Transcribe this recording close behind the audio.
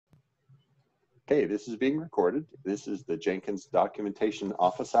Okay, this is being recorded. This is the Jenkins documentation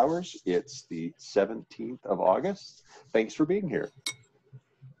office hours. It's the 17th of August. Thanks for being here.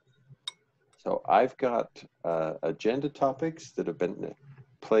 So I've got agenda topics that have been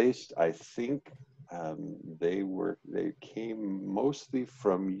placed. I think they came mostly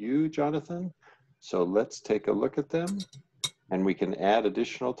from you, Jonathan. So let's take a look at them and we can add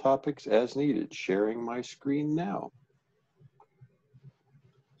additional topics as needed. Sharing my screen now.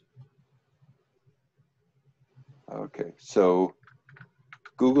 Okay, so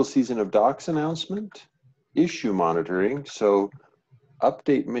Google Season of Docs announcement, issue monitoring, so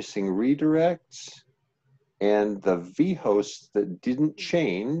update missing redirects, and the vhosts that didn't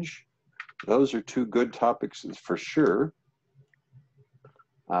change. Those are two good topics for sure.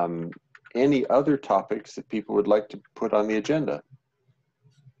 Any other topics that people would like to put on the agenda?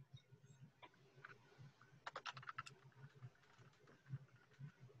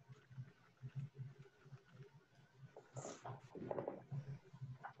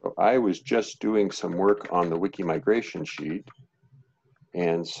 So I was just doing some work on the wiki migration sheet,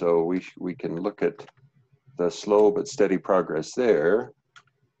 and so we can look at the slow but steady progress there.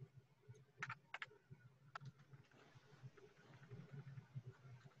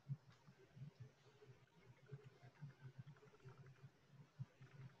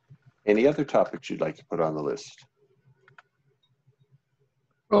 Any other topics you'd like to put on the list?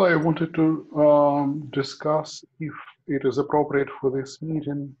 Well, I wanted to discuss, if it is appropriate for this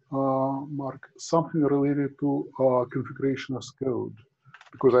meeting, Mark, something related to configuration as code,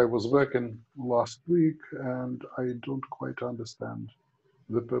 because I was working last week and I don't quite understand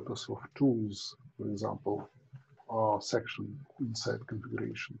the purpose of tools, for example, section inside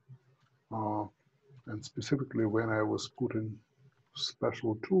configuration. And specifically when I was putting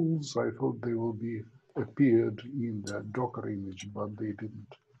special tools, I thought they will be appeared in the Docker image, but they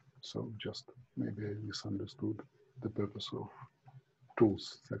didn't. So just maybe I misunderstood the purpose of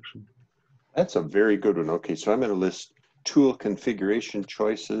tools section. That's a very good one. Okay, so I'm going to list tool configuration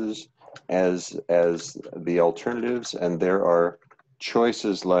choices as the alternatives, and there are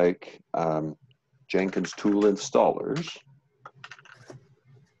choices like Jenkins tool installers,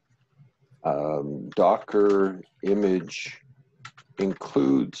 Docker image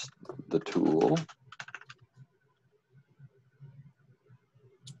includes the tool,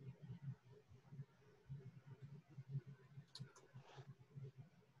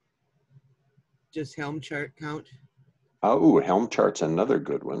 Does Helm chart count? oh, Helm chart's another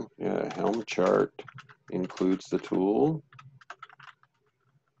good one. Yeah, Helm chart includes the tool.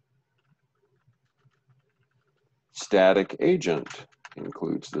 Static agent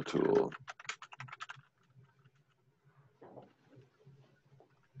includes the tool.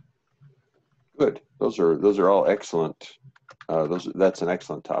 Good. Those are all excellent. That's an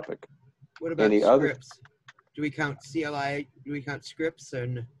excellent topic. What about Any scripts? Do we count CLI? Do we count scripts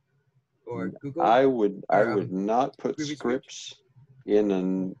or Google? I would not put scripts in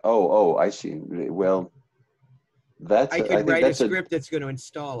an. Oh, I see. Well, that's. I could write a script that's going to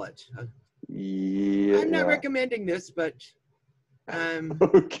install it. Yeah. I'm not recommending this, but.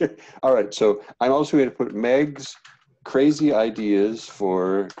 Okay. All right. So I'm also going to put Meg's crazy ideas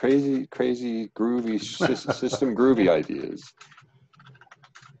for crazy groovy system groovy ideas.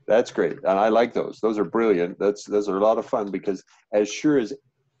 That's great, and I like those. Those are brilliant. Those are a lot of fun, because as sure as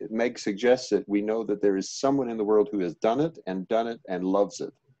Meg suggests it, we know that there is someone in the world who has done it and loves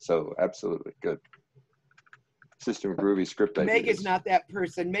it. So absolutely good. System groovy script ideas. Meg is not that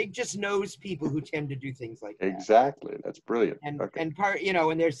person. Meg just knows people who tend to do things like that. Exactly. That's brilliant. And okay. and part,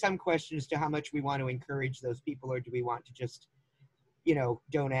 and there's some question as to how much we want to encourage those people, or do we want to just,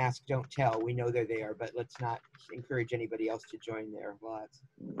 don't ask, don't tell. We know they're there, but let's not encourage anybody else to join their lots.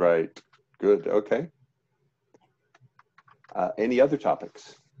 Right. Good. Okay. Any other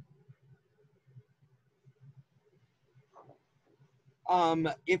topics?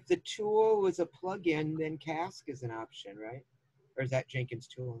 If the tool was a plugin, then Cask is an option, right? Or is that Jenkins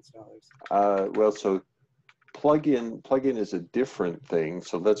tool installers? Well, so plugin is a different thing.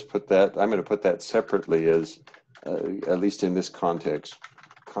 So let's put that. I'm going to put that separately as, at least in this context,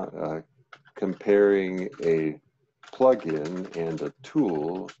 comparing a plugin and a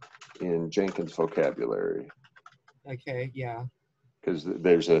tool in Jenkins vocabulary. Okay. Yeah. Because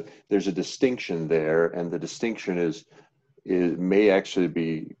there's a distinction there, and the distinction is may actually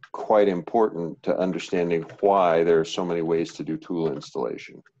be quite important to understanding why there are so many ways to do tool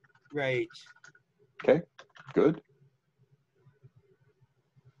installation. Right. Okay, good.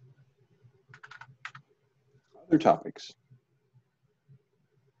 Other topics?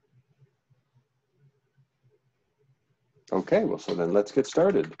 Okay, well, so then let's get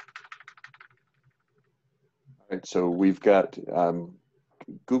started. Right, so we've got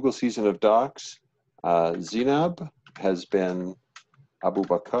Google Season of Docs. Zinab has been Abu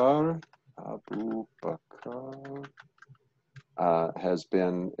Bakr has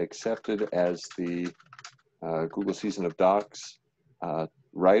been accepted as the Google Season of Docs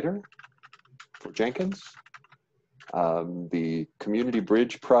writer for Jenkins. The Community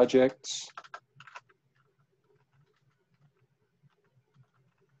Bridge projects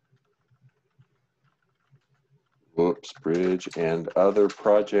Bridge and other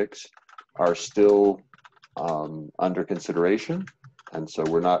projects are still under consideration, and so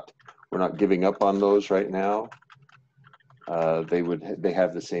we're not giving up on those right now. They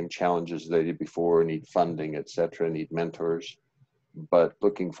have the same challenges they did before, need funding, etc., need mentors, but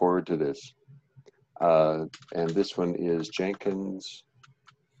looking forward to this. And this one is Jenkins,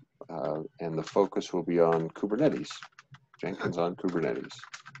 and the focus will be on Kubernetes. Jenkins on Kubernetes.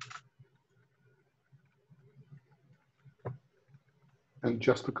 And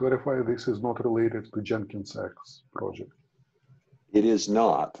just to clarify, this is not related to Jenkins X project. It is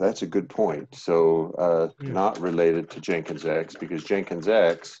not. That's a good point. So not related to Jenkins X, because Jenkins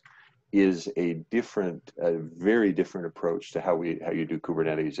X is a very different approach to how you do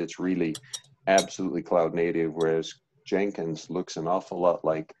Kubernetes. It's really absolutely cloud native, whereas Jenkins looks an awful lot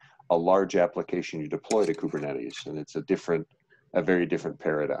like a large application you deploy to Kubernetes, and it's a very different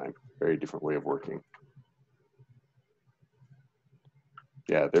paradigm, very different way of working.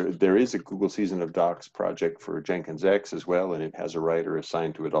 Yeah, there is a Google Season of Docs project for Jenkins X as well, and it has a writer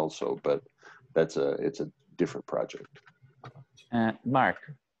assigned to it also, but it's a different project. Mark,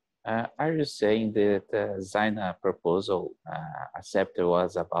 are you saying that Zyna proposal accepted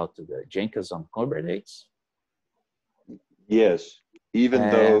was about the Jenkins on Kubernetes? Yes, even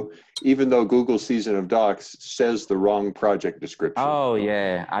though Google Season of Docs says the wrong project description. Oh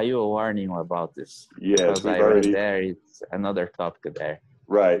yeah, are you warning about this? Yes, because I read there, it's another topic there.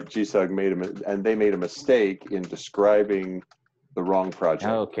 Right, GSOG they made a mistake in describing the wrong project.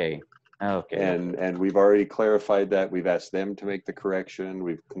 Okay. And we've already clarified that. We've asked them to make the correction.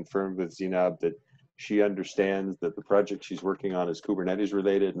 We've confirmed with Zinab that she understands that the project she's working on is Kubernetes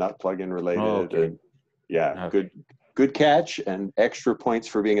related, not plugin related. Okay. And yeah, good catch, and extra points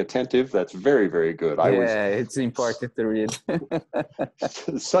for being attentive. That's very, very good. It's important to read.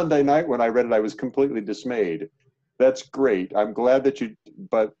 Sunday night when I read it, I was completely dismayed. That's great. I'm glad that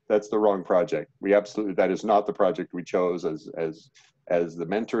but that's the wrong project. That is not the project we chose as the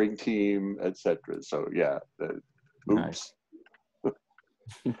mentoring team, etc. So yeah, oops. Nice.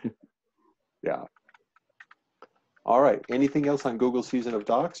 Yeah. All right. Anything else on Google Season of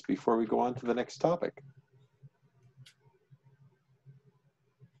Docs before we go on to the next topic?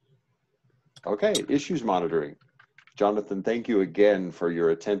 Okay, issues monitoring. Jonathan, thank you again for your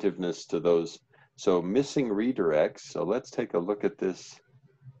attentiveness to those. So missing redirects. So let's take a look at this.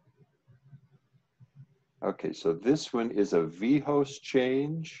 Okay, so this one is a vhost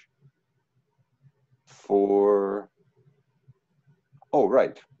change for, oh,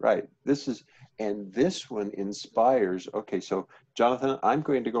 right. And this one inspires, okay, so Jonathan, I'm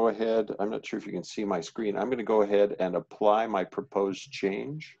going to go ahead, I'm not sure if you can see my screen, I'm going to go ahead and apply my proposed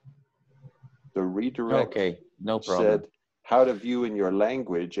change. The redirect no problem. said how to view in your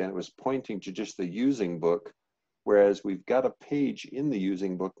language, and it was pointing to just the using book, whereas we've got a page in the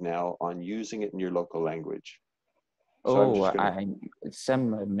using book now on using it in your local language. So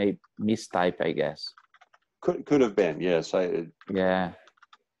some may mistype, I guess. Could have been, yes. Yeah.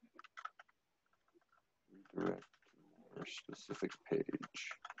 Redirect or specific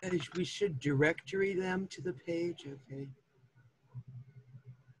page. We should directory them to the page, okay.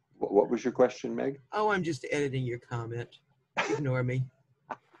 What was your question, Meg? Oh, I'm just editing your comment. Ignore me.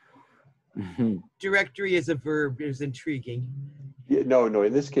 Directory as a verb is intriguing. Yeah, no,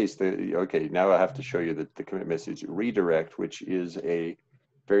 in this case, okay, now I have to show you the commit message. Redirect, which is a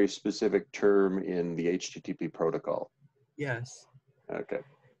very specific term in the HTTP protocol. Yes. Okay.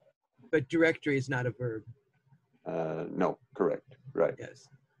 But directory is not a verb. No, correct, right. Yes.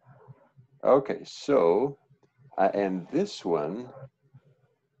 Okay, so, and this one,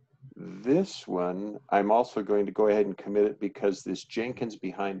 I'm also going to go ahead and commit it because this Jenkins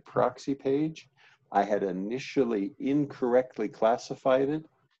behind proxy page, I had initially incorrectly classified it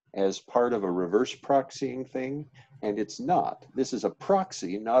as part of a reverse proxying thing, and it's not. This is a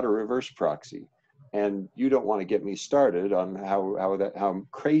proxy, not a reverse proxy. And you don't want to get me started on how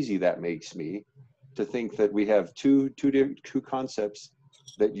crazy that makes me to think that we have two concepts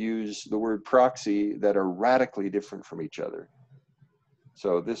that use the word proxy that are radically different from each other.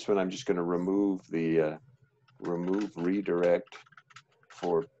 So this one, I'm just going to remove the remove redirect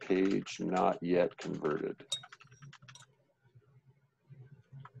for page not yet converted.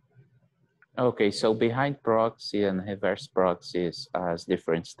 Okay, so behind proxy and reverse proxies as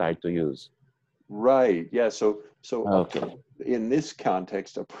different style to use. Right. Yeah. So Okay. in this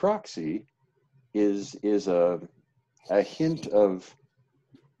context, a proxy is a hint of,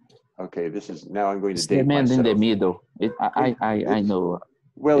 okay, this is, now I'm going to It's the date man in the myself. middle. I know.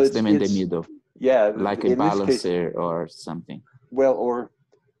 Well, It's the man in the middle, yeah, like a in this case, balancer or something. well,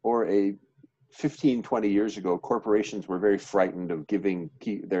 or a 15, 20 years ago, corporations were very frightened of giving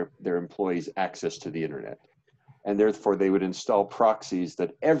their employees access to the internet. And therefore they would install proxies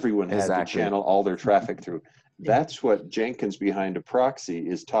that everyone had Exactly. to channel all their traffic through. That's what Jenkins behind a proxy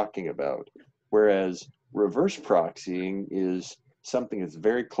is talking about. Whereas reverse proxying is something that's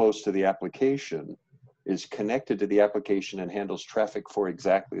very close to the application, is connected to the application and handles traffic for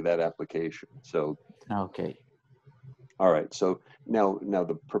exactly that application. So, Okay. all right. So now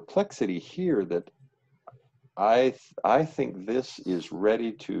the perplexity here that I think this is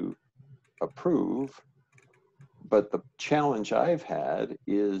ready to approve, but the challenge I've had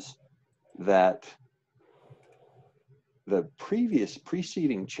is that the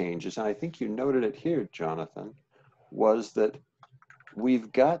preceding changes, and I think you noted it here, Jonathan, was that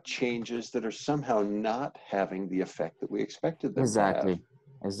we've got changes that are somehow not having the effect that we expected them to have.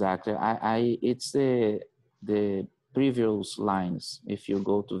 Exactly. It's the previous lines. If you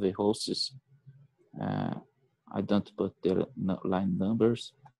go to the hosts, I don't put the line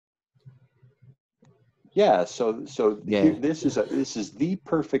numbers. Yeah, so Yeah. here, this is the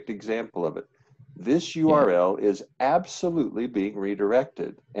perfect example of it. This URL is absolutely being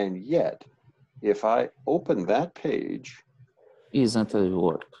redirected, and yet if I open that page, Isn't it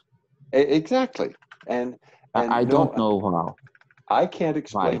work? exactly, and I don't know how. I can't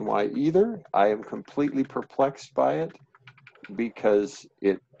explain why either. I am completely perplexed by it because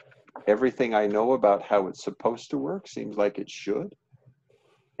everything I know about how it's supposed to work seems like it should.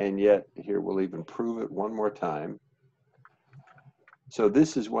 And yet here we'll even prove it one more time. So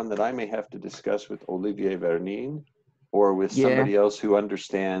this is one that I may have to discuss with Olivier Vernin or with somebody else who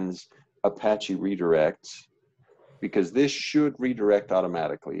understands Apache redirects, because this should redirect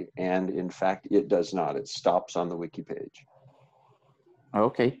automatically. And in fact, it does not. It stops on the wiki page.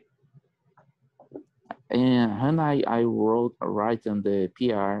 Okay. And when I write on the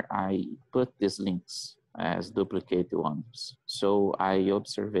PR, I put these links as duplicate ones. So I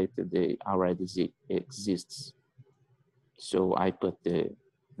observed they already exists. So I put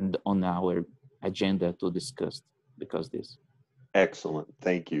on our agenda to discuss because this. Excellent,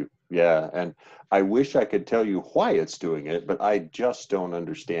 thank you. Yeah, and I wish I could tell you why it's doing it, but I just don't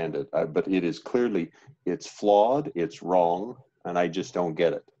understand it. But it is clearly, it's flawed, it's wrong, and I just don't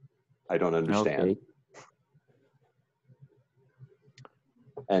get it. I don't understand. Okay.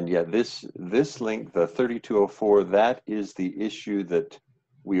 And yeah, this link, the 3204, that is the issue that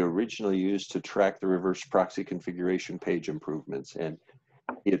we originally used to track the reverse proxy configuration page improvements. And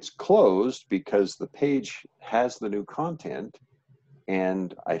it's closed because the page has the new content.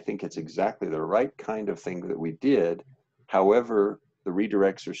 And I think it's exactly the right kind of thing that we did. However, the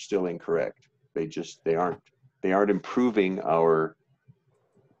redirects are still incorrect. They aren't improving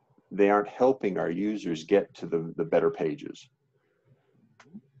they aren't helping our users get to the better pages.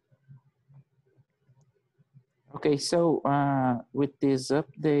 Okay, so with these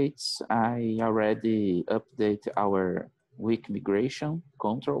updates, I already update our weak migration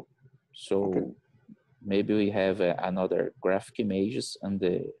control. So maybe we have another graphic images on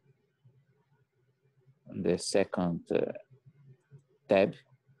the second tab,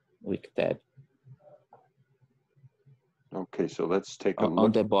 weak tab. Okay, so let's take a look.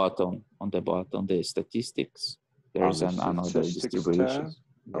 On the bottom, the statistics, there's another distribution.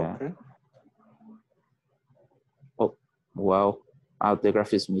 Yeah. Okay. Oh, well, the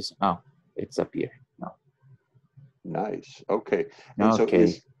graph is missing. Oh, it's up here. No. Nice. Okay. And okay.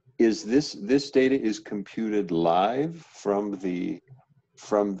 So is this data is computed live from the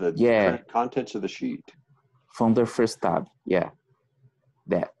current contents of the sheet? From the first tab, yeah.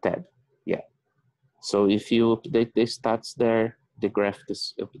 That tab, yeah. So if you update the stats there, the graph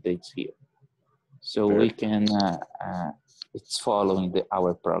updates here. So we can, it's following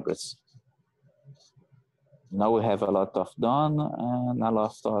our progress. Now we have a lot of done and a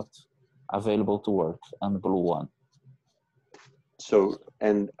lot of available to work on the blue one. So,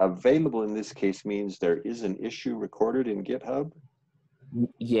 and available in this case means there is an issue recorded in GitHub?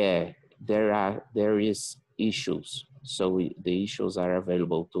 Yeah, there is issues. So the issues are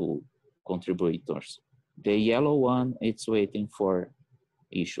available to contributors. The yellow one, it's waiting for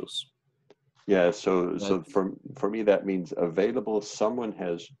issues. Yeah, so for me that means available. Someone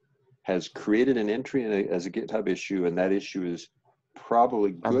has created an entry as a GitHub issue, and that issue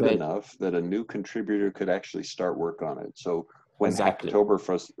probably good But enough that a new contributor could actually start work on it. So when exactly,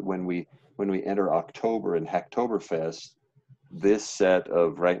 Hacktoberfest, when we enter October and Hacktoberfest, this set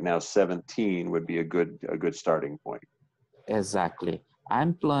of right now 17 would be a good starting point. exactly.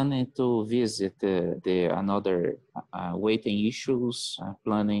 I'm planning to visit the another waiting issues,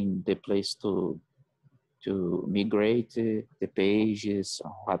 planning the place to migrate the pages,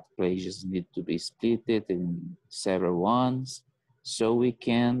 what pages need to be split in several ones, so we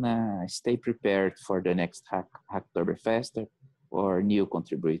can stay prepared for the next Hacktoberfest or new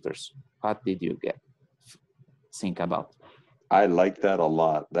contributors. What did you think about? I like that a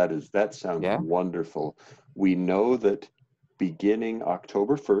lot. That sounds Yeah, wonderful. We know that beginning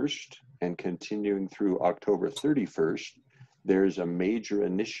October 1st and continuing through October 31st, there's a major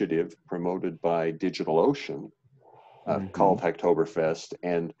initiative promoted by DigitalOcean called Hacktoberfest.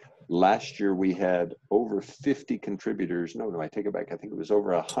 And last year we had over 50 contributors. No, I take it back. I think it was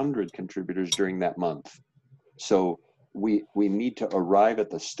over 100 contributors during that month. So we need to arrive at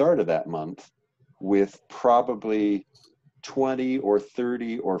the start of that month with probably 20 or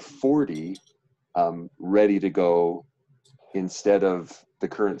 30 or 40 ready to go instead of the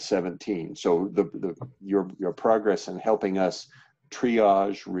current 17. So your progress in helping us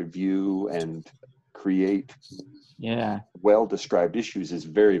triage, review, and create yeah. well-described issues is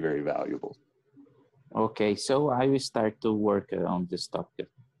very, very valuable. Okay, so I will start to work on this topic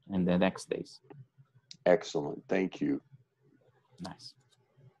in the next days. Excellent, thank you. Nice.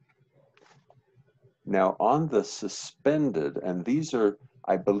 Now on the suspended, and these are,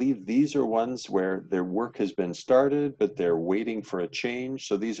 I believe these are ones where their work has been started, but they're waiting for a change.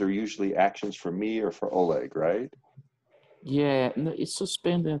 So these are usually actions for me or for Oleg, right? Yeah, no, it's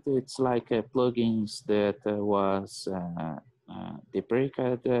suspended. It's like plugins that was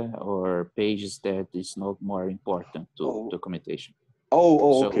deprecated or pages that is not more important to documentation.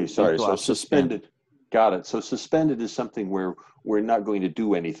 Okay, So sorry. it So was suspended. Got it. So suspended is something where we're not going to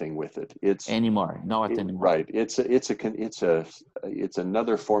do anything with it. It's anymore, not anymore. Right. It's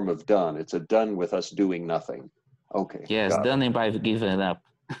another form of done. It's a done with us doing nothing. Okay. Yes, done by giving up.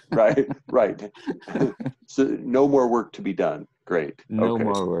 Right. Right. So no more work to be done. Great. No okay.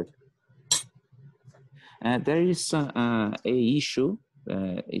 more work. There is a issue.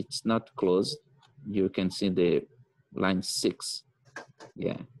 It's not closed. You can see the line 6.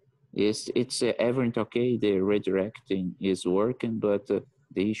 Yeah, it's everything okay. The redirecting is working, but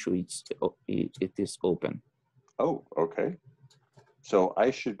the issue it is open. Oh, okay. So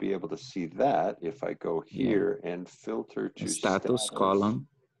I should be able to see that if I go here and filter to status column.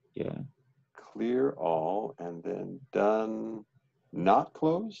 Yeah. Clear all and then done, not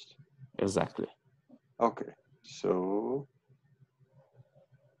closed? Exactly. Okay, so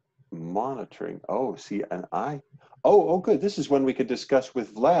monitoring. Oh, see, and oh, good. This is when we could discuss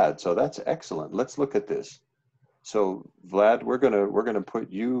with Vlad. So that's excellent. Let's look at this. So Vlad, we're gonna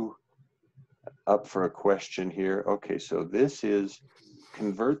put you up for a question here. Okay, so this is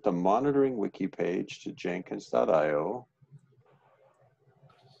convert the monitoring wiki page to Jenkins.io.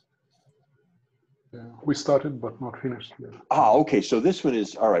 Yeah, we started but not finished yet. Okay. So this one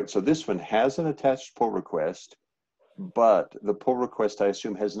is all right. So this one has an attached pull request, but the pull request, I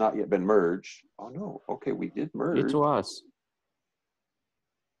assume, has not yet been merged. Oh no. Okay, we did merge. It was.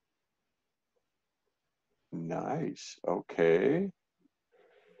 Nice. Okay.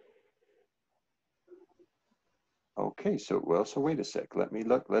 Okay. So wait a sec.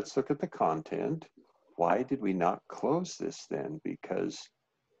 Let's look at the content. Why did we not close this then? Because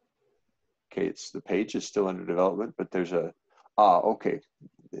okay, the page is still under development, but there's okay.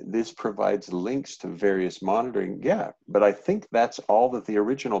 This provides links to various monitoring. Yeah, but I think that's all that the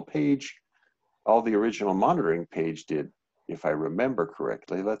original monitoring page did, if I remember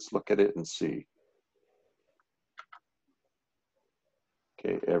correctly. Let's look at it and see.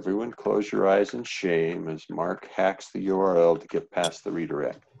 Okay, everyone close your eyes in shame as Mark hacks the URL to get past the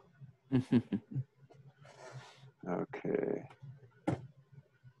redirect. Okay.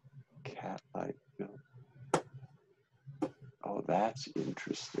 Cat-like. Oh, that's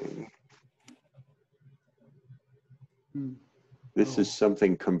interesting. This is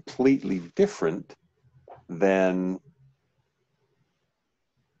something completely different than.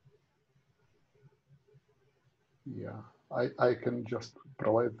 Yeah, I can just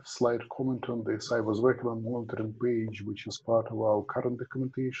provide a slight comment on this. I was working on monitoring page, which is part of our current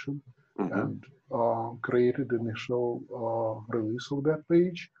documentation, and created initial release of that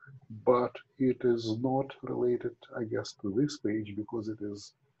page, but it is not related, I guess, to this page because it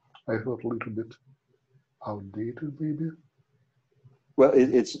is, I thought, a little bit outdated, maybe. Well,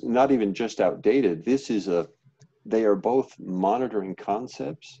 it's not even just outdated. This is they are both monitoring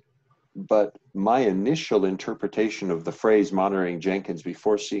concepts, but my initial interpretation of the phrase monitoring Jenkins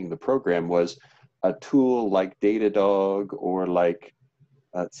before seeing the program was a tool like Datadog or like,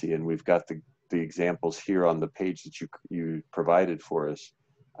 let's see, and we've got the examples here on the page that you provided for us.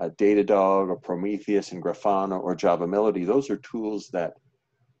 Datadog or Prometheus and Grafana or Java Melody, those are tools that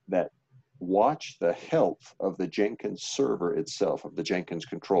watch the health of the Jenkins server itself, of the Jenkins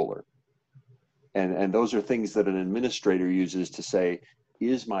controller. And those are things that an administrator uses to say,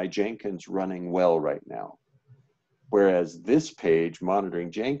 is my Jenkins running well right now? Whereas this page,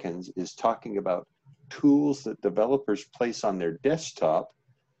 Monitoring Jenkins, is talking about tools that developers place on their desktop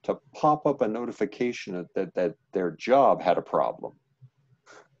to pop up a notification that their job had a problem.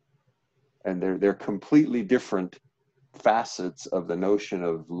 And they're completely different facets of the notion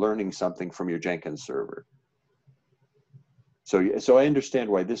of learning something from your Jenkins server. So I understand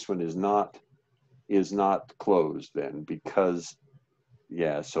why this one is not closed then, because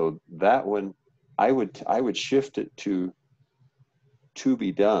yeah, so that one I would shift it to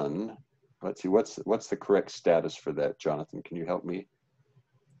be done. Let's see, what's the correct status for that, Jonathan? Can you help me?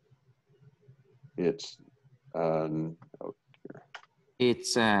 It's oh,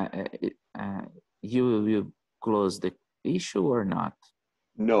 It's you close the issue or not?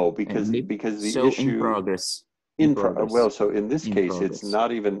 no, because the so issue in progress. Well, so in this case, progress. it's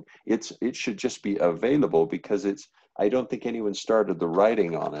not even, it should just be available, because I don't think anyone started the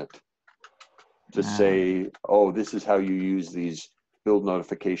writing on it to say, oh, this is how you use these build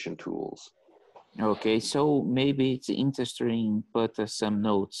notification tools. Okay, so maybe it's interesting put some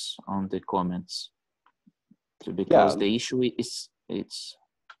notes on the comments, because the issue is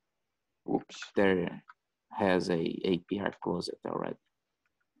there has a APR closet already.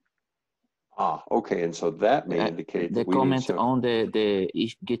 Ah, okay, and so that may indicate the that we comment need on the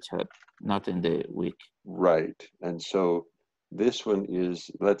GitHub, not in the wiki. Right, and so this one is,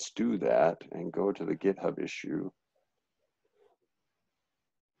 let's do that and go to the GitHub issue.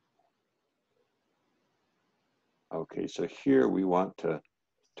 Okay, so here we want to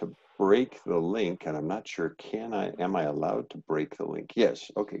break the link, and I'm not sure, am I allowed to break the link?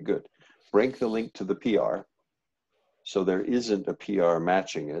 Yes, okay, good. Break the link to the PR. So there isn't a PR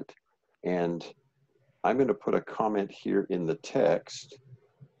matching it. And I'm going to put a comment here in the text.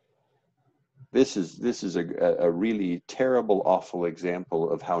 This is a really terrible, awful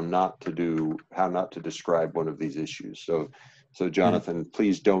example of how not to describe one of these issues. So Jonathan,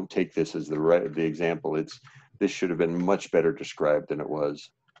 please don't take this as the example. This should have been much better described than it was.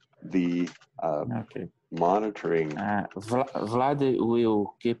 The monitoring. Vlad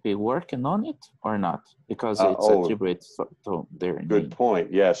will keep working on it or not, because it's attributed to their name. Good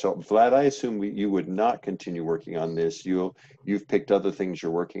point. Yeah. So Vlad, I assume you would not continue working on this. You've picked other things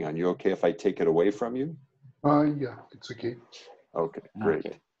you're working on. You okay if I take it away from you? Yeah, it's okay. Okay, great.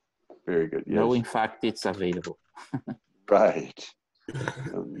 Okay. Very good. Yes. No, in fact, it's available. Right.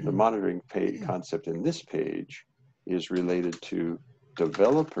 The monitoring concept in this page is related to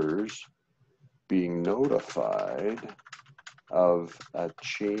developers being notified of a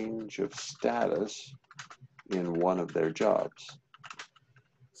change of status in one of their jobs.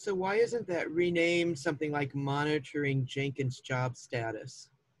 So why isn't that renamed something like monitoring Jenkins job status?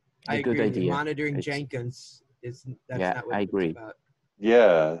 I agree. Good idea. Monitoring Jenkins that's not what I agree. It's about.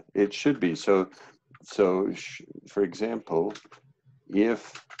 Yeah, it should be. So for example,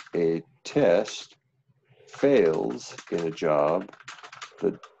 if a test fails in a job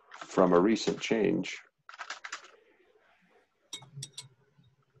from a recent change,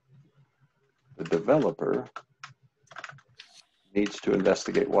 the developer needs to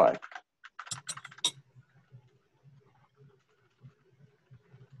investigate why.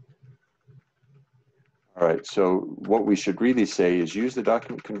 All right, so what we should really say is use the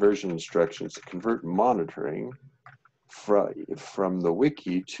document conversion instructions to convert monitoring from the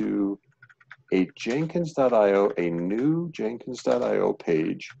wiki to a Jenkins.io, a new Jenkins.io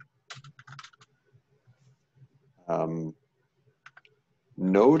page,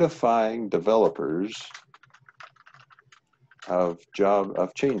 notifying developers of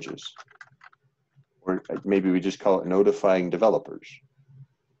changes, or maybe we just call it notifying developers.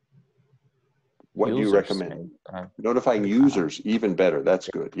 What do you recommend? Notifying users, even better. That's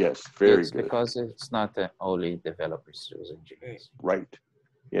good. Yes, very good. Because it's not only developers using Jenkins. Right.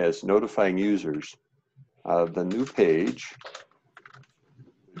 Yes, notifying users. The new page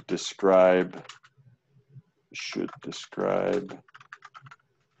should describe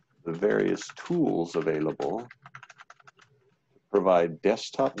the various tools available to provide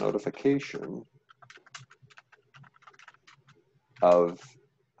desktop notification of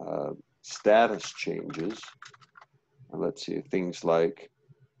status changes let's see, things like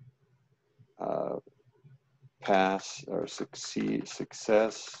pass or succeed,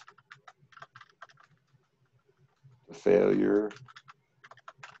 success, to failure,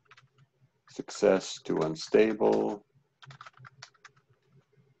 success to unstable,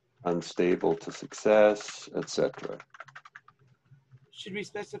 unstable to success, etc. Should we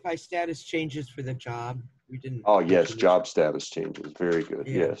specify status changes for the job? We didn't. Oh, yes, mention job status changes. Very good.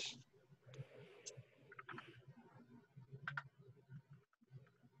 Yeah. Yes.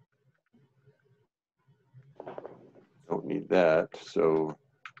 Don't need that. So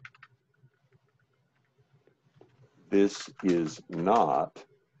this is not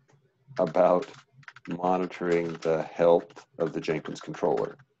about monitoring the health of the Jenkins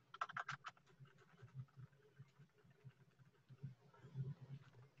controller.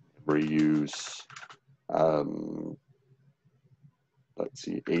 Reuse, let's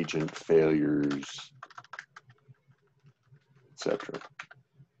see, agent failures, etc.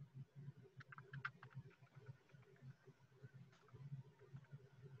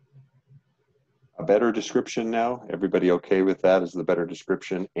 A better description now? Everybody okay with that as the better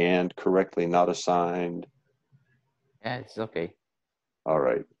description and correctly not assigned? Yeah, it's okay. All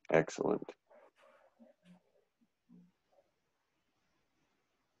right, excellent.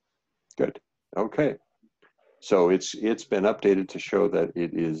 Good. Okay. So it's been updated to show that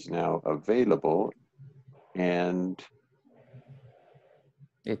it is now available, and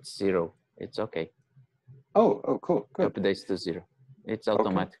It's 0. It's okay. oh, cool, good. Updates to 0. It's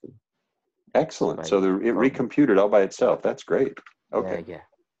automatically. Excellent. By So it default. recomputed all by itself. That's great. Okay. Yeah,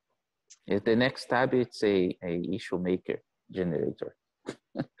 yeah. The next tab, it's a issue maker generator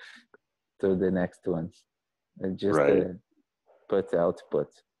to the next ones. Just Right. put output.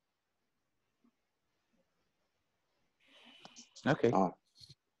 Okay.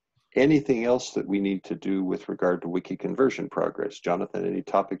 Anything else that we need to do with regard to wiki conversion progress? Jonathan, any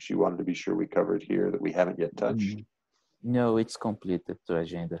topics you wanted to be sure we covered here that we haven't yet touched? No, it's completed to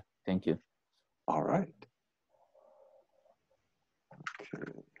agenda. Thank you. All right. Okay.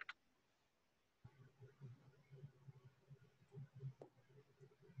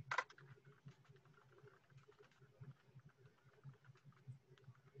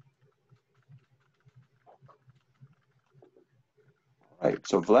 All right,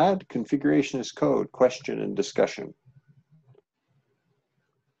 so Vlad, configuration as code, question and discussion.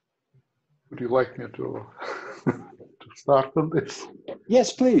 Would you like me to to start on this?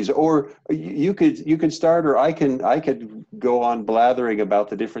 Yes, please. Or you could start, or I could go on blathering about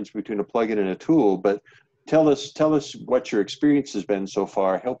the difference between a plugin and a tool. But tell us what your experience has been so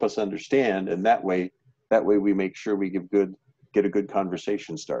far. Help us understand, and that way we make sure we get a good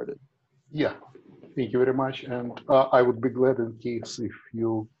conversation started. Yeah, thank you very much. And I would be glad in case if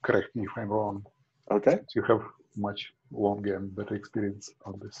you correct me if I'm wrong. Okay. You have much longer and better experience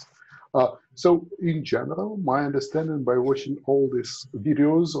on this. So in general, my understanding by watching all these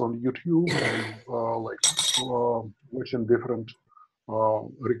videos on YouTube and watching different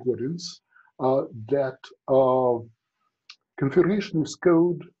recordings, that configuration as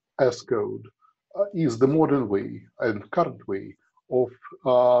code is the modern way and current way of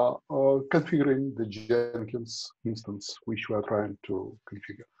configuring the Jenkins instance, which we are trying to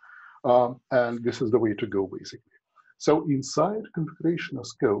configure. And this is the way to go, basically. So inside configuration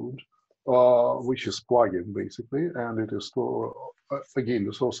as code, which is plugin basically, and it is for, again,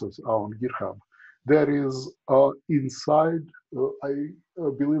 the sources are on GitHub. There is inside, I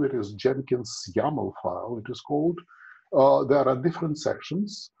believe it is Jenkins YAML file, it is called. There are different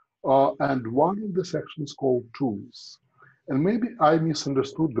sections, and one of the sections called tools. And maybe I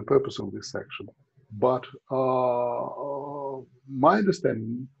misunderstood the purpose of this section, but my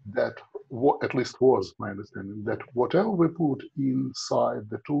understanding that, at least was my understanding, that whatever we put inside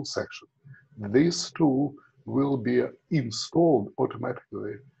the tool section, this tool will be installed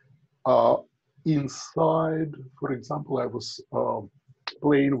automatically inside. For example, I was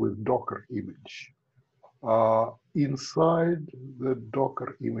playing with Docker image inside the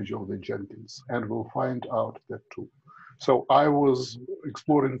Docker image of the Jenkins, and we'll find out that tool. So I was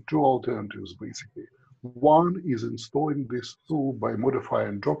exploring two alternatives, basically. One is installing this tool by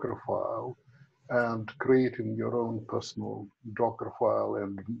modifying Docker file and creating your own personal Docker file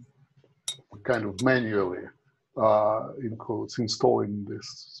and kind of manually, in quotes, installing this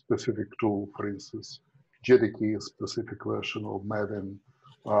specific tool, for instance, JDK specific version of Maven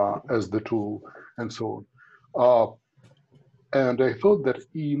as the tool, and so on. And I thought that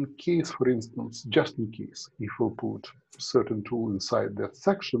in case, for instance, just in case, if we put certain tool inside that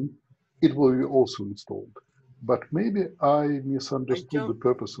section, it will be also installed. But maybe I misunderstood the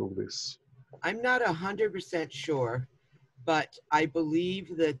purpose of this. I'm not 100% sure. but I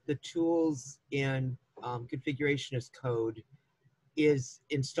believe that the tools in configuration as code is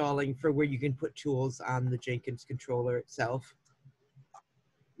installing for where you can put tools on the Jenkins controller itself,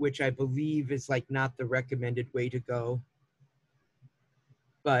 which I believe is like not the recommended way to go.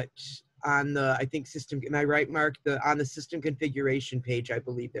 But on the, I think system, am I right, Mark? On the system configuration page, I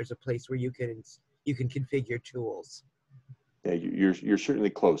believe there's a place where you can configure tools. Yeah, you're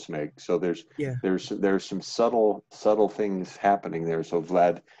certainly close, Meg. So there's some subtle things happening there. So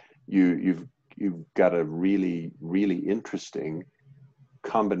Vlad, you've got a really interesting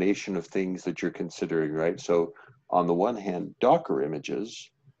combination of things that you're considering, right? So on the one hand, Docker images,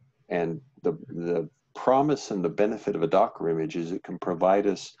 and the promise and the benefit of a Docker image is it can provide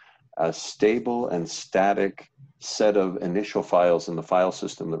us a stable and static set of initial files in the file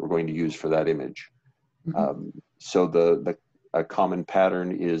system that we're going to use for that image. Mm-hmm. So a common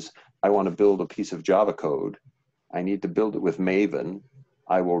pattern is, I want to build a piece of Java code. I need to build it with Maven.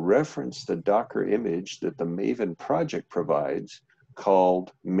 I will reference the Docker image that the Maven project provides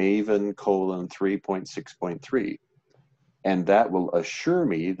called Maven 3.6.3. And that will assure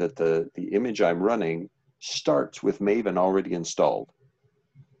me that the image I'm running starts with Maven already installed.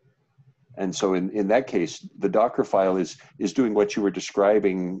 And so in that case, the Docker file is doing what you were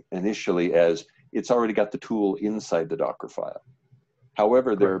describing initially as it's already got the tool inside the Docker file.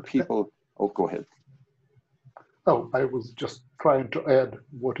 However, there are people, oh, go ahead. Oh, I was just trying to add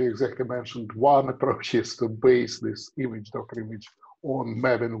what you exactly mentioned. One approach is to base this Docker image on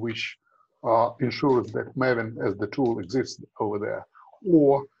Maven, which ensures that Maven as the tool exists over there,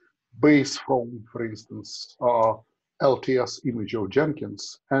 or base from, for instance, LTS image of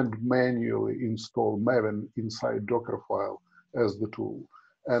Jenkins and manually install Maven inside Docker file as the tool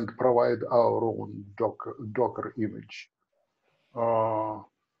and provide our own Docker image.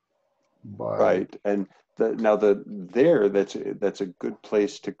 Right, and that's a good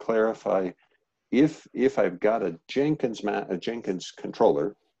place to clarify. If I've got a Jenkins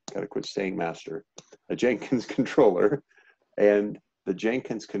controller, got to quit saying master, a Jenkins controller, and the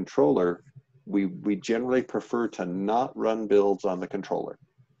Jenkins controller, we generally prefer to not run builds on the controller.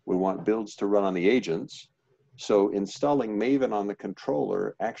 We want builds to run on the agents. So installing Maven on the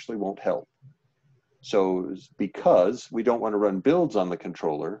controller actually won't help. So because we don't want to run builds on the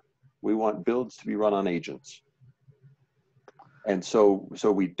controller, we want builds to be run on agents. And so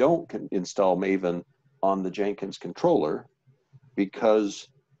we don't install Maven on the Jenkins controller because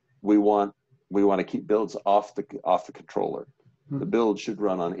we want to keep builds off the controller. Mm-hmm. The build should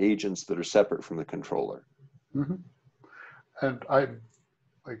run on agents that are separate from the controller. Mm-hmm. And I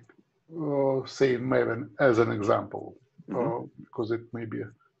like say Maven as an example, mm-hmm. Because it may be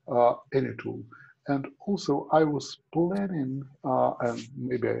any tool. And also, I was planning, and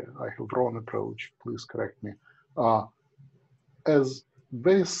maybe I have wrong approach, please correct me, as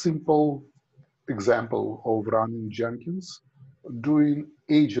very simple example of running Jenkins, doing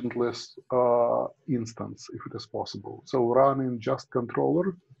agentless instance, if it is possible. So running just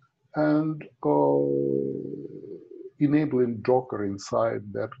controller and enabling Docker inside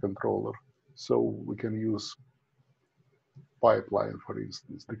that controller. So we can use pipeline, for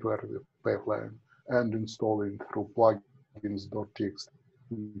instance, declarative pipeline, and installing through plugins.txt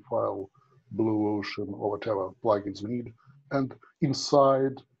file, Blue Ocean, or whatever plugins we need. And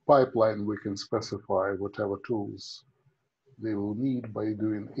inside pipeline, we can specify whatever tools they will need by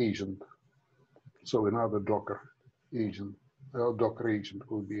doing agent. So another Docker agent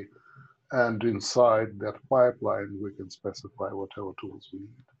will be, and inside that pipeline, we can specify whatever tools we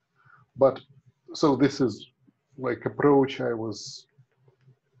need. But so this is like approach I was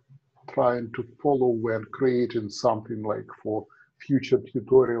trying to follow when creating something like for future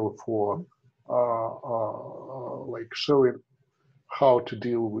tutorial for like showing how to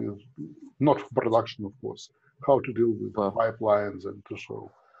deal with, not for production of course, how to deal with pipelines and to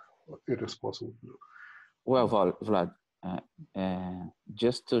show it is possible to do. Well, Vlad,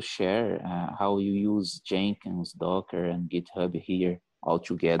 just to share how you use Jenkins, Docker, and GitHub here all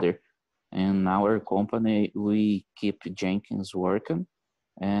together. In our company, we keep Jenkins working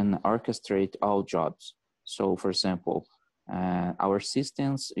and orchestrate all jobs. So, for example, our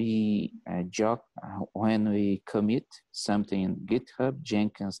systems, when we commit something in GitHub,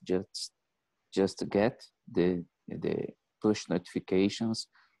 Jenkins just get the push notifications.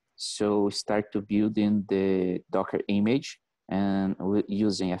 So start to build in the Docker image and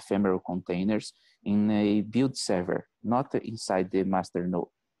using ephemeral containers in a build server, not inside the master node.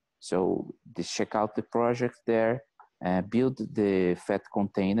 So check out the project there, build the fat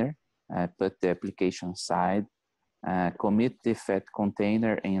container, put the application side, commit the fat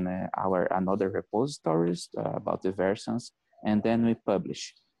container in our another repositories about the versions, and then we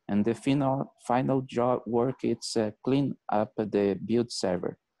publish. And the final job work, it's clean up the build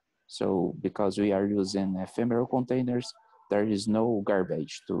server. So because we are using ephemeral containers, there is no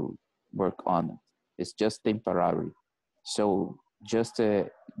garbage to work on it. It's just temporary. So just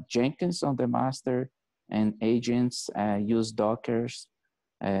Jenkins on the master, and agents use Dockers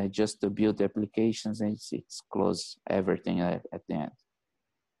just to build applications, and it's close everything at the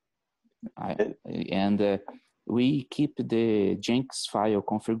end. We keep the Jenkins file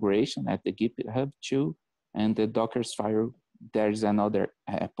configuration at the GitHub too, and the Dockers file, there's another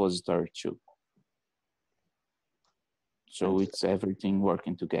repository too. So it's everything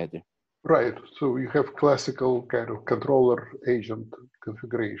working together. Right, so you have classical kind of controller agent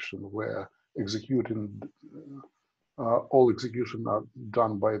configuration where executing, all execution are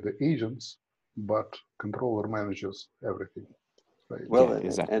done by the agents, but controller manages everything. Right? Well, yeah,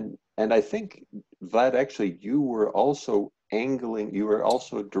 exactly. And I think, Vlad, actually, you were also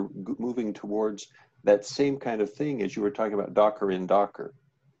moving towards that same kind of thing as you were talking about Docker in Docker,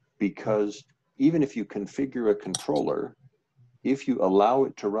 because even if you configure a controller, if you allow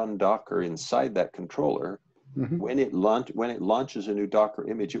it to run Docker inside that controller, when it launches a new Docker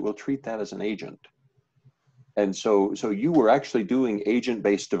image, it will treat that as an agent. And so you were actually doing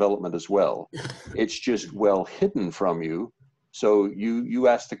agent-based development as well. It's just well hidden from you. So you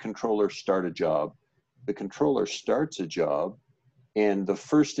ask the controller, start a job. The controller starts a job, and the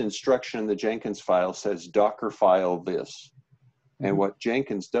first instruction in the Jenkins file says Docker file this. And what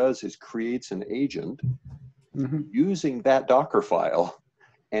Jenkins does is creates an agent using that Docker file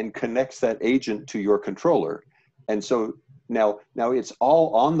and connects that agent to your controller. And so now it's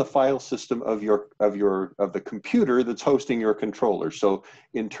all on the file system of the computer that's hosting your controller. So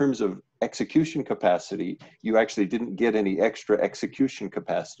in terms of execution capacity, you actually didn't get any extra execution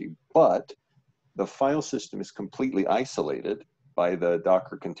capacity, but the file system is completely isolated by the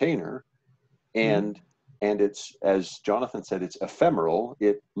Docker container, and it's, as Jonathan said, it's ephemeral.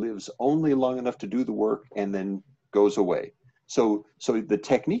 It lives only long enough to do the work and then goes away. So the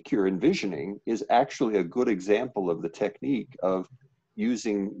technique you're envisioning is actually a good example of the technique of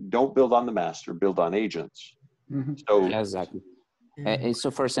using, don't build on the master, build on agents. So exactly. So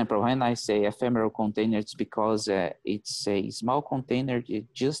for example, when I say ephemeral container, it's because it's a small container, you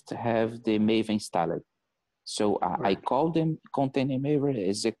just have the Maven installed. So I call them container Maven,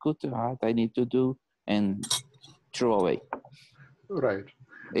 execute what I need to do, and throw away. Right.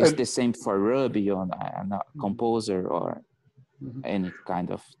 It's the same for Ruby on a Composer or any kind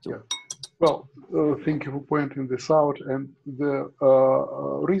of tool. Yeah. Well, thank you for pointing this out. And the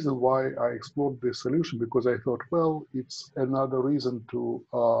reason why I explored this solution, because I thought, well, it's another reason to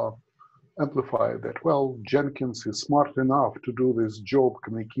amplify that, well, Jenkins is smart enough to do this job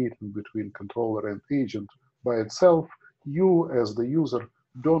communicating between controller and agent by itself. You, as the user,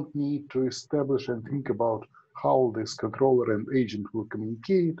 don't need to establish and think about how this controller and agent will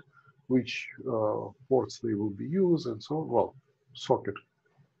communicate, which ports they will be used, and so on. Well, socket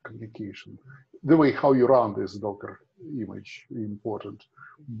communication. The way how you run this Docker image important,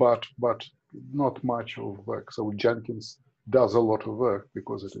 but not much of work. So Jenkins does a lot of work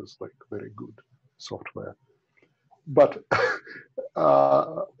because it is like very good software. But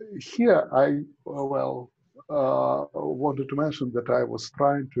here I wanted to mention that I was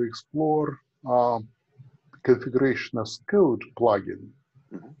trying to explore configuration as code plugin,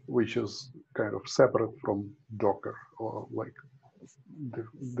 which is kind of separate from Docker, or like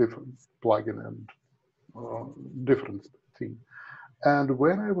different plugin and different thing. And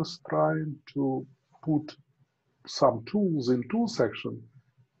when I was trying to put some tools in tool section,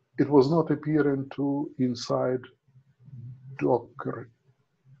 it was not appearing to inside Docker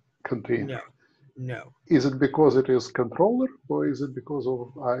container. No. Is it because it is controller, or is it because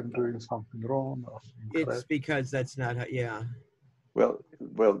of I'm doing something wrong or incorrect? It's because that's not how, yeah. Well,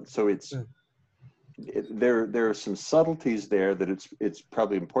 so it's, there are some subtleties there that it's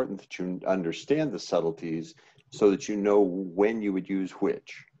probably important that you understand the subtleties so that you know when you would use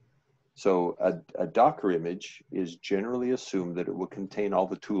which. So a Docker image is generally assumed that it will contain all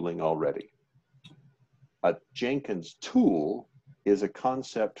the tooling already. A Jenkins tool is a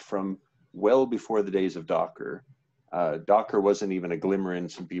concept from well before the days of Docker. Docker wasn't even a glimmer in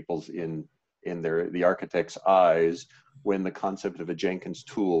some people's the architect's eyes when the concept of a Jenkins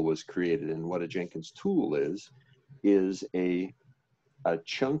tool was created. And what a Jenkins tool is a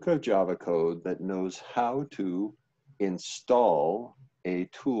chunk of Java code that knows how to install a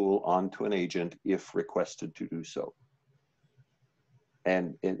tool onto an agent if requested to do so.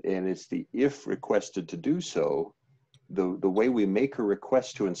 And it's the if requested to do so the way we make a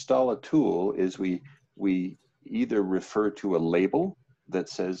request to install a tool is we either refer to a label that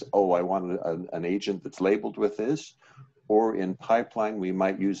says, oh, I want an agent that's labeled with this, or in pipeline, we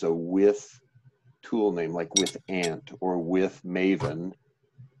might use a with tool name, like with Ant or with Maven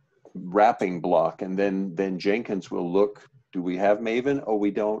wrapping block. And then Jenkins will look, do we have Maven? Oh,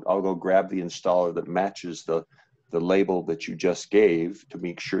 we don't. I'll go grab the installer that matches the label that you just gave to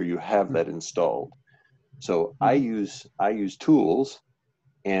make sure you have that installed. So I use tools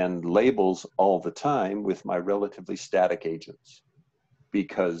and labels all the time with my relatively static agents,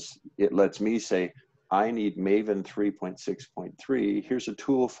 because it lets me say, I need Maven 3.6.3, here's a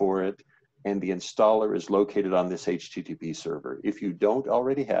tool for it, and the installer is located on this HTTP server. If you don't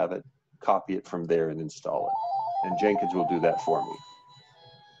already have it, copy it from there and install it. And Jenkins will do that for me.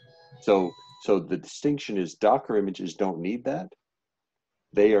 So the distinction is Docker images don't need that.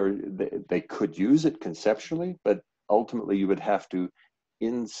 They could use it conceptually, but ultimately you would have to,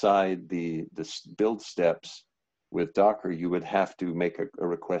 inside the build steps with Docker, you would have to make a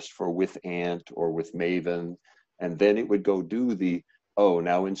request for with Ant or with Maven, and then it would go do the, oh,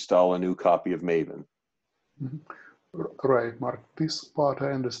 now install a new copy of Maven. Right, Mark. This part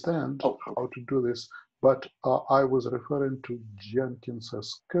I understand how to do this, but I was referring to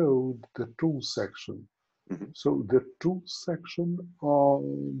Jenkins's code, the tools section. So the tools section, or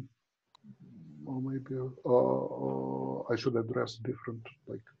maybe I should address different,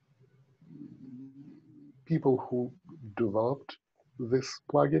 like, people who developed this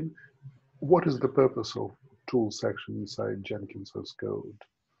plugin. What is the purpose of tool section inside Jenkins's code?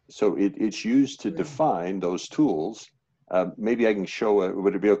 So it's used to define those tools. Maybe I can show,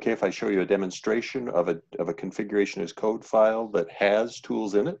 would it be okay if I show you a demonstration of a configuration as code file that has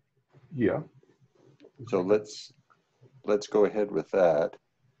tools in it? Yeah. So let's go ahead with that,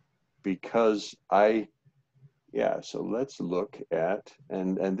 because so let's look at,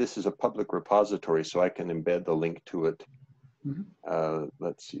 and this is a public repository, so I can embed the link to it.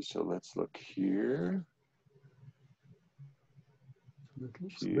 Let's see, so let's look here.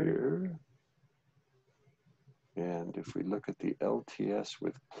 Here. And if we look at the LTS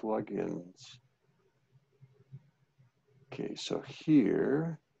with plugins, okay, so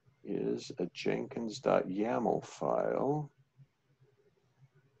here is a jenkins.yaml file.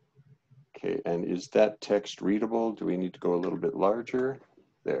 Okay, and is that text readable? Do we need to go a little bit larger?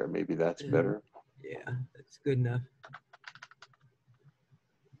 There, maybe that's better. Yeah, that's good enough.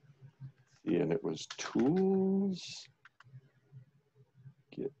 See, and it was tools.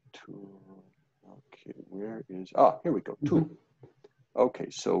 Get tool. Okay, where is, here we go, tool. Okay,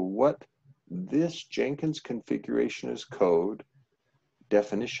 so what this Jenkins configuration as code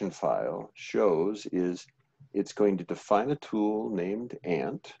definition file shows is it's going to define a tool named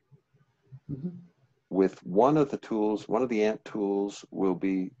Ant. With one of the tools, one of the Ant tools will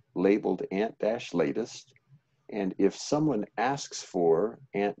be labeled Ant-latest. And if someone asks for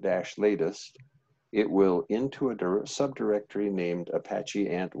Ant-latest, it will, into a subdirectory named Apache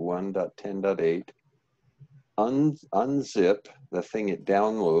Ant 1.10.8, unzip the thing it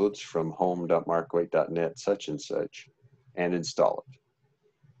downloads from home.markwaite.net such and such, and install it.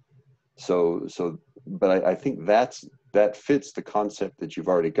 But I think that fits the concept that you've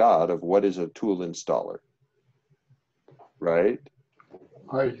already got of what is a tool installer, right?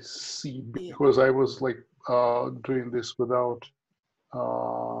 I see, because I was like doing this without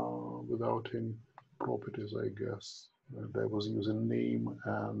any properties, I guess. And I was using name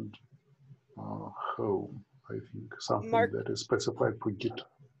and home, I think, something that is specified for Git.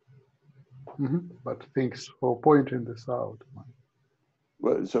 But thanks for pointing this out.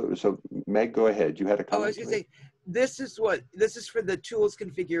 Well, so Meg, go ahead. You had a comment. I was going to say, this is for the tools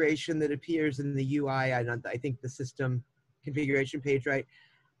configuration that appears in the UI. I think the system configuration page, right?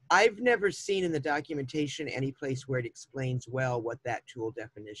 I've never seen in the documentation any place where it explains well what that tool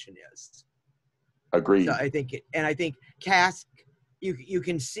definition is. Agreed. So I think Cask, you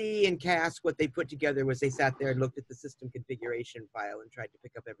can see in Cask what they put together was they sat there and looked at the system configuration file and tried to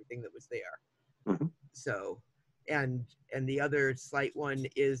pick up everything that was there. So, and the other slight one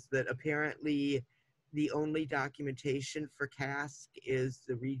is that apparently the only documentation for Cask is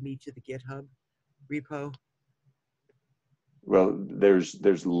the README to the GitHub repo. Well,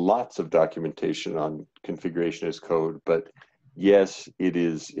 there's lots of documentation on configuration as code, but yes, it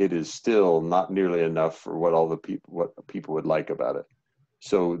is still not nearly enough for what people would like about it.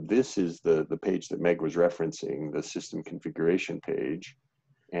 So this is the page that Meg was referencing, the system configuration page.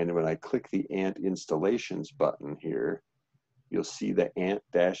 And when I click the Ant installations button here, you'll see the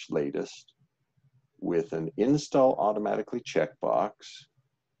Ant-latest with an install automatically checkbox.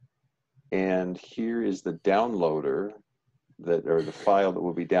 And here is the downloader that, or the file that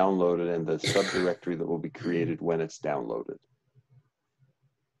will be downloaded, and the subdirectory that will be created when it's downloaded.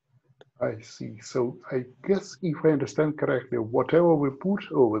 I see. So I guess if I understand correctly, whatever we put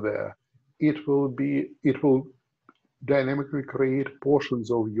over there, it will dynamically create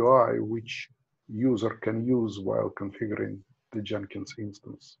portions of UI which user can use while configuring the Jenkins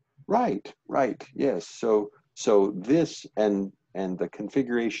instance. Right, right, yes. So this and the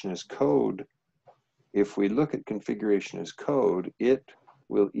configuration as code, if we look at configuration as code, it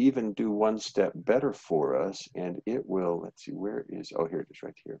will even do one step better for us, and it will, let's see, where is, oh, here it is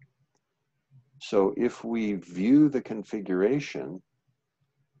right here. So if we view the configuration,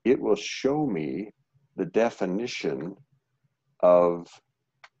 it will show me the definition of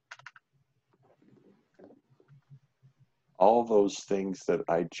all those things that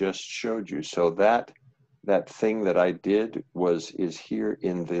I just showed you. So that thing that I did is here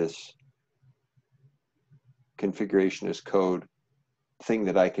in this configuration as code thing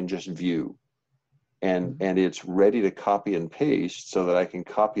that I can just view. And it's ready to copy and paste so that I can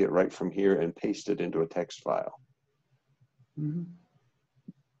copy it right from here and paste it into a text file. Mm-hmm.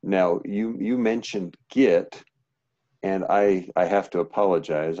 Now, you mentioned Git, and I have to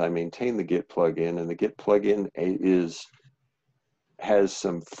apologize. I maintain the Git plugin, and the Git plugin has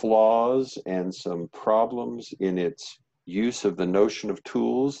some flaws and some problems in its use of the notion of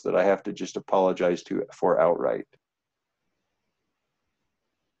tools that I have to just apologize for outright.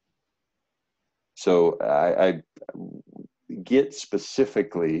 So Git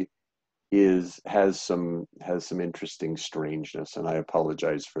specifically has some interesting strangeness, and I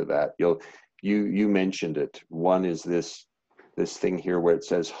apologize for that. You mentioned it. One is this thing here where it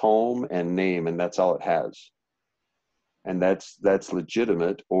says home and name, and that's all it has. And that's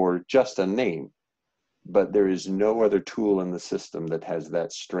legitimate, or just a name. But there is no other tool in the system that has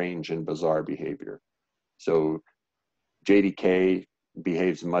that strange and bizarre behavior. So JDK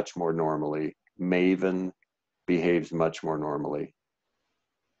behaves much more normally. Maven behaves much more normally.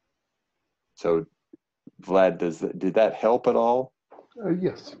 So Vlad, did that help at all?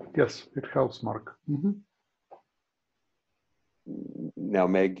 Yes, it helps, Mark. Mm-hmm. Now,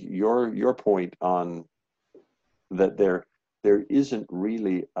 Meg, your point on that there isn't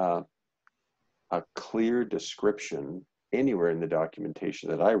really a clear description anywhere in the documentation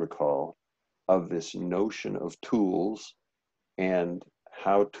that I recall of this notion of tools and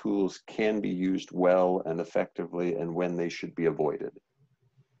how tools can be used well and effectively and when they should be avoided.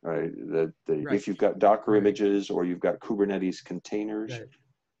 Right? Right. If you've got Docker images or you've got Kubernetes containers,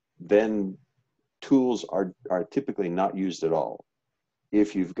 then tools are typically not used at all.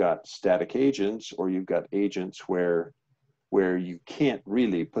 If you've got static agents, or you've got agents where you can't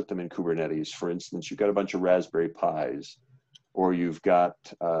really put them in Kubernetes, for instance, you've got a bunch of Raspberry Pis, or you've got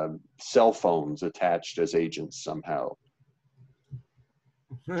cell phones attached as agents somehow,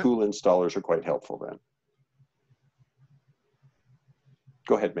 tool installers are quite helpful then.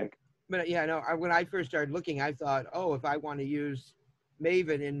 Go ahead, Meg. But yeah, no, when I first started looking, I thought, oh, if I want to use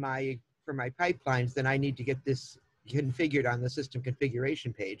Maven for my pipelines, then I need to get this configured on the system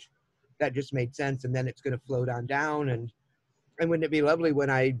configuration page. That just made sense. And then it's going to float on down. And wouldn't it be lovely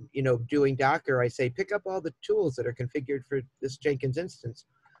when doing Docker, I say, pick up all the tools that are configured for this Jenkins instance.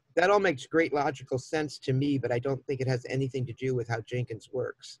 That all makes great logical sense to me, but I don't think it has anything to do with how Jenkins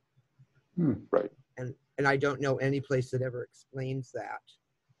works. Right. And I don't know any place that ever explains that.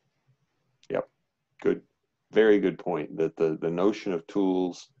 Yep. Good. Very good point. That the notion of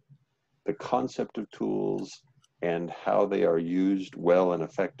tools, the concept of tools, and how they are used well and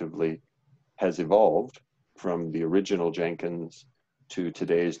effectively has evolved from the original Jenkins to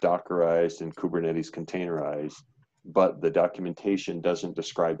today's Dockerized and Kubernetes containerized, but the documentation doesn't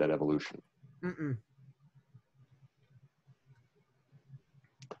describe that evolution. Mm-mm.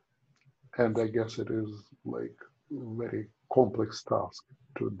 And I guess it is like a very complex task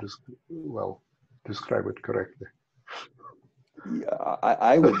to describe it correctly. Yeah,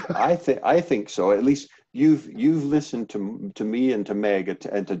 I think so. At least you've listened to me and to Meg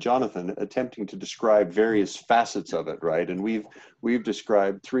and to Jonathan attempting to describe various facets of it, right? And we've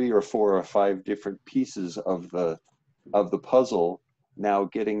described 3 or 4 or 5 different pieces of the puzzle. Now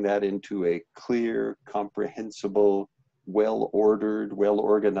getting that into a clear, comprehensible, well-ordered,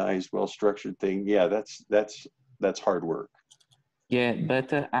 well-organized, well-structured thing. Yeah, that's hard work. Yeah,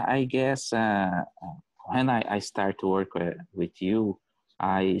 but I guess when I start to work with you,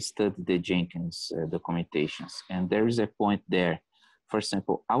 I studied the Jenkins documentations, and there is a point there. For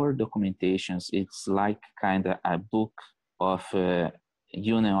example, our documentations, it's like kind of a book of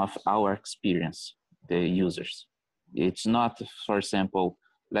union of our experience, the users. It's not, for example,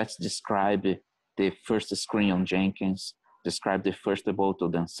 let's describe the first screen on Jenkins, describe the first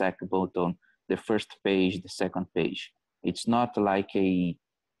button, the second button, the first page, the second page. It's not like a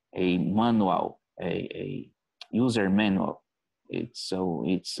manual, a user manual. It's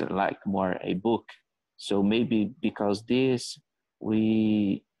like more a book. So maybe because this,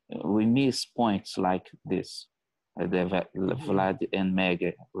 we miss points like this. Vlad and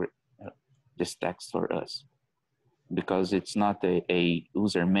Meg this text for us, because it's not a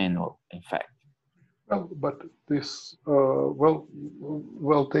user manual, in fact. Well, but this,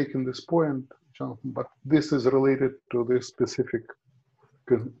 well taken this point, Jonathan, but this is related to this specific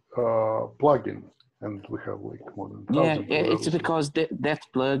plugin, and we have like more than 1,000 Yeah, of it's those. because that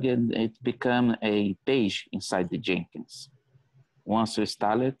plugin, it become a page inside the Jenkins. Once you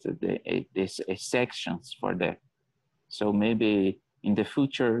install it, there's sections for that. So maybe in the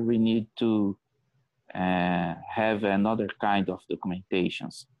future, we need to have another kind of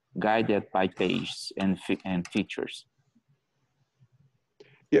documentations guided by pages and features.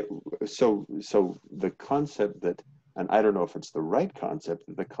 Yeah, so the concept that, and I don't know if it's the right concept,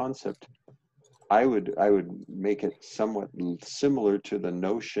 the concept, I would make it somewhat similar to the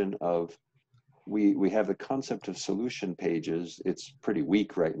notion of, we have the concept of solution pages. It's pretty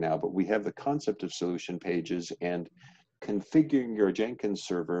weak right now, but we have the concept of solution pages, and configuring your Jenkins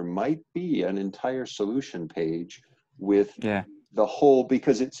server might be an entire solution page with the whole,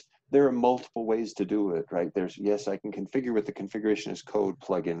 because there are multiple ways to do it, right? Yes, I can configure with the configuration as code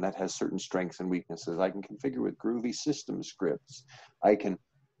plugin that has certain strengths and weaknesses. I can configure with Groovy system scripts. I can,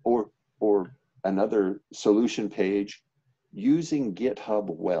 or another solution page using GitHub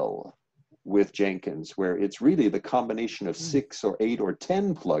well with Jenkins, where it's really the combination of 6 or 8 or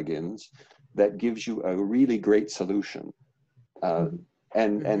 10 plugins that gives you a really great solution.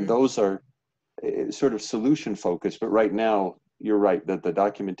 And those are sort of solution focused, but right now you're right that the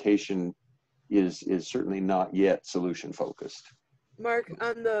documentation is certainly not yet solution focused. Mark,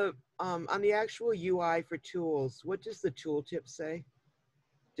 on the actual UI for tools, what does the tooltip say?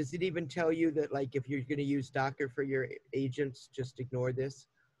 Does it even tell you that, like, if you're going to use Docker for your agents, just ignore this?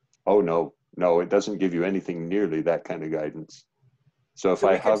 Oh, no, it doesn't give you anything nearly that kind of guidance. So if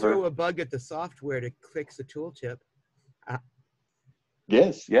I could throw a bug at the software to fix the tooltip.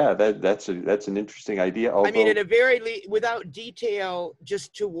 Yes, yeah, that's an interesting idea. Although, I mean, at a very without detail,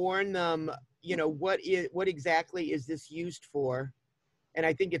 just to warn them, you know, what exactly is this used for? And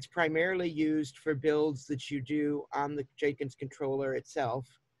I think it's primarily used for builds that you do on the Jenkins controller itself,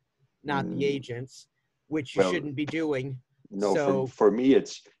 not the agents, which you shouldn't be doing. No, so, for me,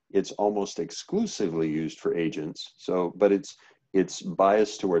 it's almost exclusively used for agents. So, but it's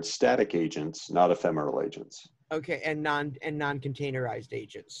biased towards static agents, not ephemeral agents. Okay, and non-containerized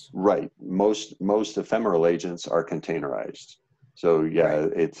agents. Right. Most ephemeral agents are containerized. So yeah,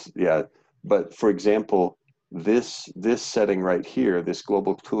 right. But for example, this setting right here, this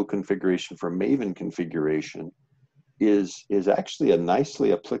global tool configuration for Maven configuration, is actually a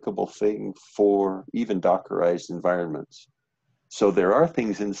nicely applicable thing for even Dockerized environments. So there are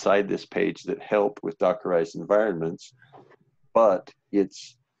things inside this page that help with Dockerized environments, but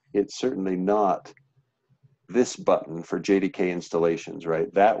it's certainly not this button for JDK installations,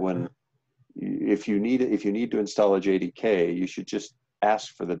 right? That one, if you need to install a JDK, you should just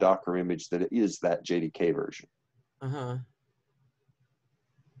ask for the Docker image that is that JDK version.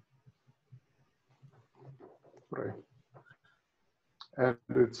 Right. And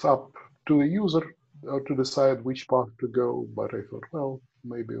it's up to the user to decide which path to go. But I thought, well,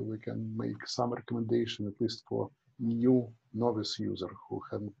 maybe we can make some recommendation, at least for new novice user who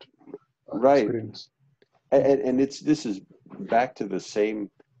hadn't experienced. And this is back to the same,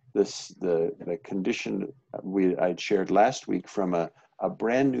 the condition I'd shared last week from a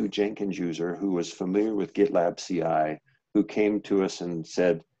brand new Jenkins user who was familiar with GitLab CI, who came to us and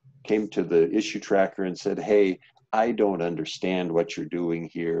came to the issue tracker and said, hey, I don't understand what you're doing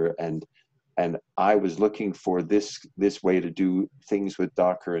here, and I was looking for this way to do things with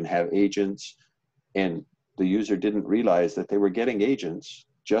Docker and have agents, and the user didn't realize that they were getting agents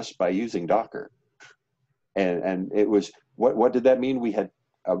just by using Docker. And it was, what did that mean? We had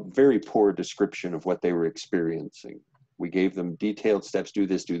a very poor description of what they were experiencing. We gave them detailed steps, do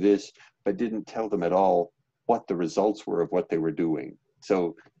this, but didn't tell them at all what the results were of what they were doing.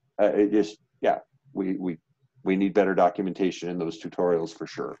 So it just, yeah, we need better documentation in those tutorials for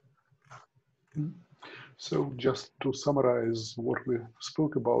sure. So just to summarize what we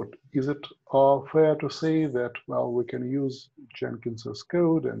spoke about, is it fair to say that, well, we can use Jenkins as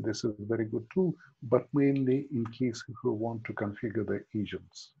code, and this is a very good tool, but mainly in case we want to configure the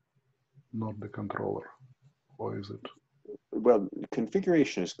agents, not the controller, or is it? well,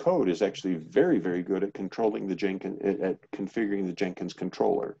 configuration as code is actually very, very good at controlling the at configuring the Jenkins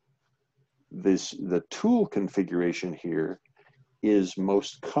controller. The tool configuration here is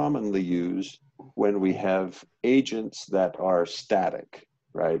most commonly used when we have agents that are static,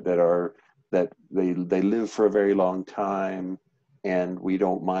 right? That they live for a very long time, and we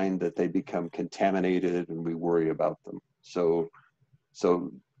don't mind that they become contaminated and we worry about them. So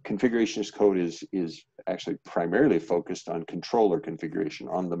configuration as code is actually primarily focused on controller configuration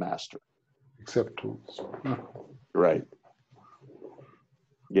on the master. Except tools. Right.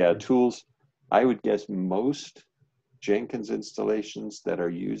 Yeah, tools. I would guess most Jenkins installations that are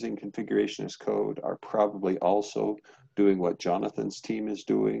using configuration as code are probably also doing what Jonathan's team is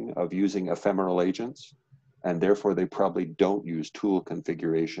doing of using ephemeral agents, and therefore they probably don't use tool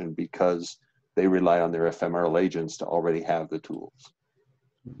configuration because they rely on their ephemeral agents to already have the tools.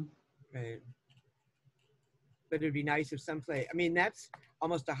 Right. But it'd be nice if someplace, I mean, that's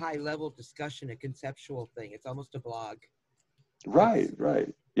almost a high level discussion, a conceptual thing. It's almost a blog. Right,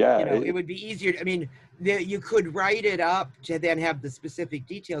 right. Yeah. You know, it would be easier. I mean, you could write it up to then have the specific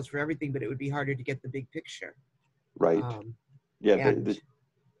details for everything, but it would be harder to get the big picture. Right. Yeah. And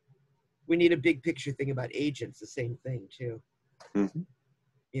we need a big picture thing about agents, the same thing too. Mm-hmm.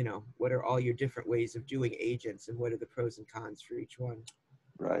 You know, what are all your different ways of doing agents and what are the pros and cons for each one?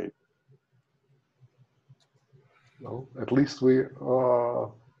 Right. Well, at least we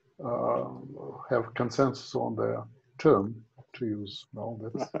have consensus on the term to use. Well,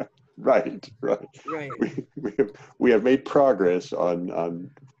 that's right, right. Right. We have made progress on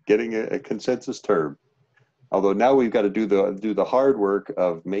getting a consensus term. Although now we've got to do the hard work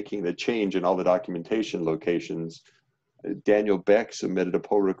of making the change in all the documentation locations. Daniel Beck submitted a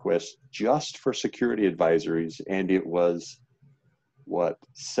pull request just for security advisories, and it was what,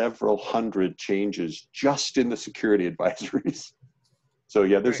 several hundred changes just in the security advisories. So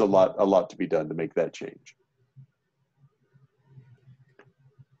yeah, there's a lot to be done to make that change.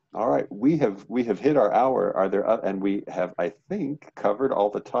 All right, we have hit our hour. Are there and we have, I think, covered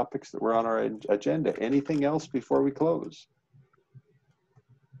all the topics that were on our agenda. Anything else before we close?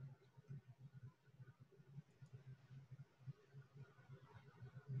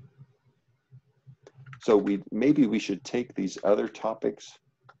 So maybe we should take these other topics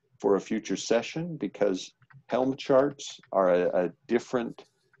for a future session, because Helm charts are a different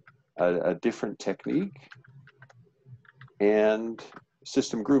technique, and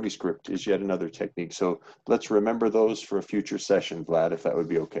System Groovy script is yet another technique. So let's remember those for a future session, Vlad, if that would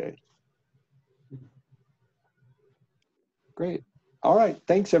be okay. Great. All right.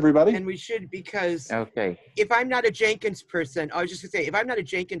 Thanks, everybody. And we should, because Okay. if I'm not a Jenkins person, I was just gonna say, if I'm not a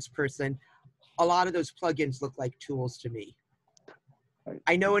Jenkins person, a lot of those plugins look like tools to me. Right.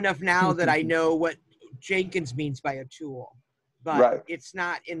 I know enough now that I know what Jenkins means by a tool, but right. It's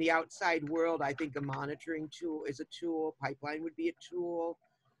not in the outside world. I think a monitoring tool is a tool. Pipeline would be a tool.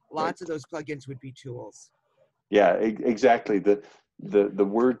 Lots of those plugins would be tools. Yeah, exactly. The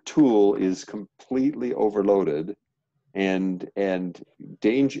word tool is completely overloaded and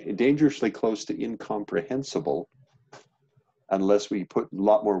dangerously close to incomprehensible unless we put a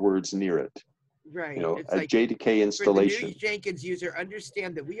lot more words near it. Right. You know, it's a like, JDK installation. For the new Jenkins user,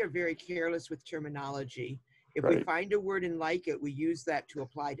 understand that we are very careless with terminology. If Right. we find a word and like it, we use that to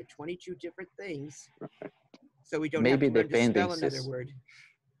apply to 22 different things. Right. So we don't Maybe have to learn to spell dependencies. another word.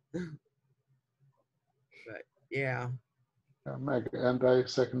 But yeah. Meg, and I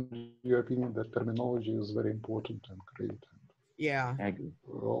second your opinion that terminology is very important and great. Yeah. I agree.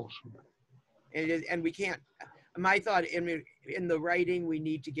 We all should. And we can't, my thought in the writing, we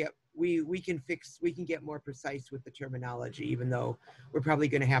need to get, we can get more precise with the terminology, even though we're probably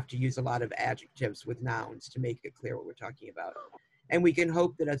going to have to use a lot of adjectives with nouns to make it clear what we're talking about. And we can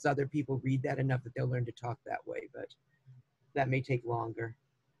hope that as other people read that enough that they'll learn to talk that way, but that may take longer.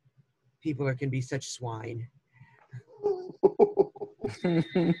 People can be such swine.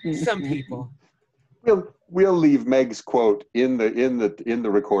 Some people. We'll leave Meg's quote in the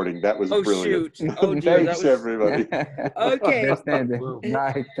recording. That was brilliant. Shoot. Oh dear. Thanks, that was everybody. okay.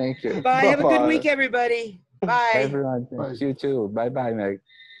 Bye. Thank you. Bye. Have a good Bye-bye. week, everybody. Bye. Everyone. Bye. You too. Bye, Meg.